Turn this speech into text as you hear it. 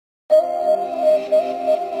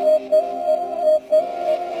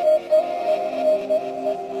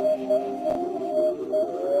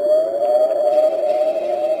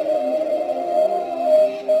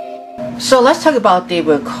So let's talk about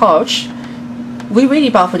David Koch. We read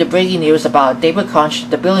about for the breaking news about David Koch,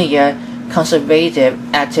 the billionaire, conservative,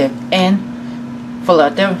 active, and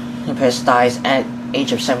philanthropist, dies at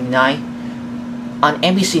age of 79. On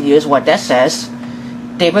NBC News, what that says,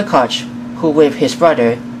 David Koch, who with his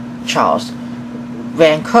brother Charles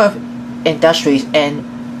ran Koch Industries and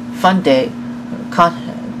funded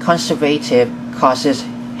conservative causes,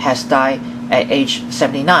 has died at age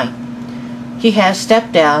 79. He has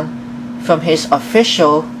stepped down from his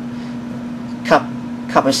official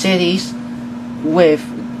capacities with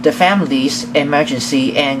the family's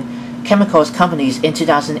emergency and chemicals companies in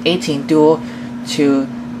 2018 due to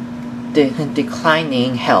the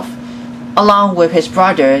declining health. Along with his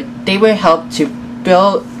brother, they will help to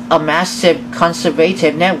build a massive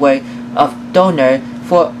conservative network of donors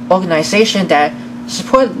for organizations that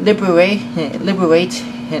support liberating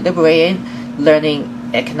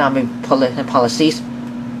learning economic policies.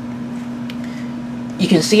 You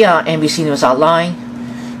can see on NBC News Online,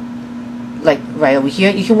 like right over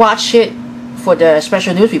here. You can watch it for the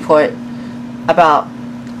special news report about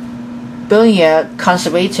billionaire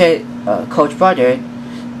conservative Koch brother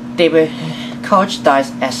David Koch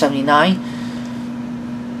dies at 79.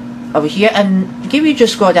 Over here, and give you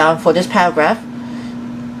just scroll down for this paragraph.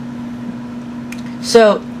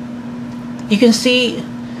 So you can see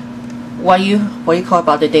what you call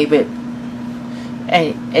about the David,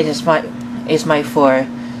 and it is my for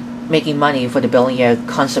making money for the billionaire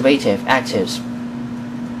conservative actives.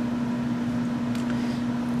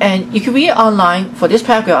 And you can read online for this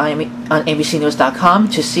paragraph on abcnews.com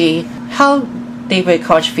to see how David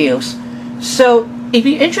Koch feels. So if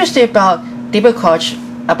you're interested about David Koch,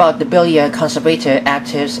 about the billionaire conservative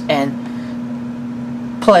actives and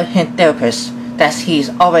philanthropist, that he's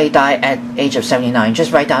already died at age of 79,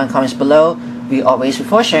 just write down in the comments below. We always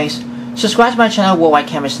before sharing. Subscribe to my channel, Worldwide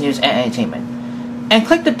Campus News and Entertainment, and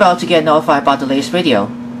click the bell to get notified about the latest video.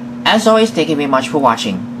 As always, thank you very much for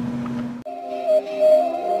watching.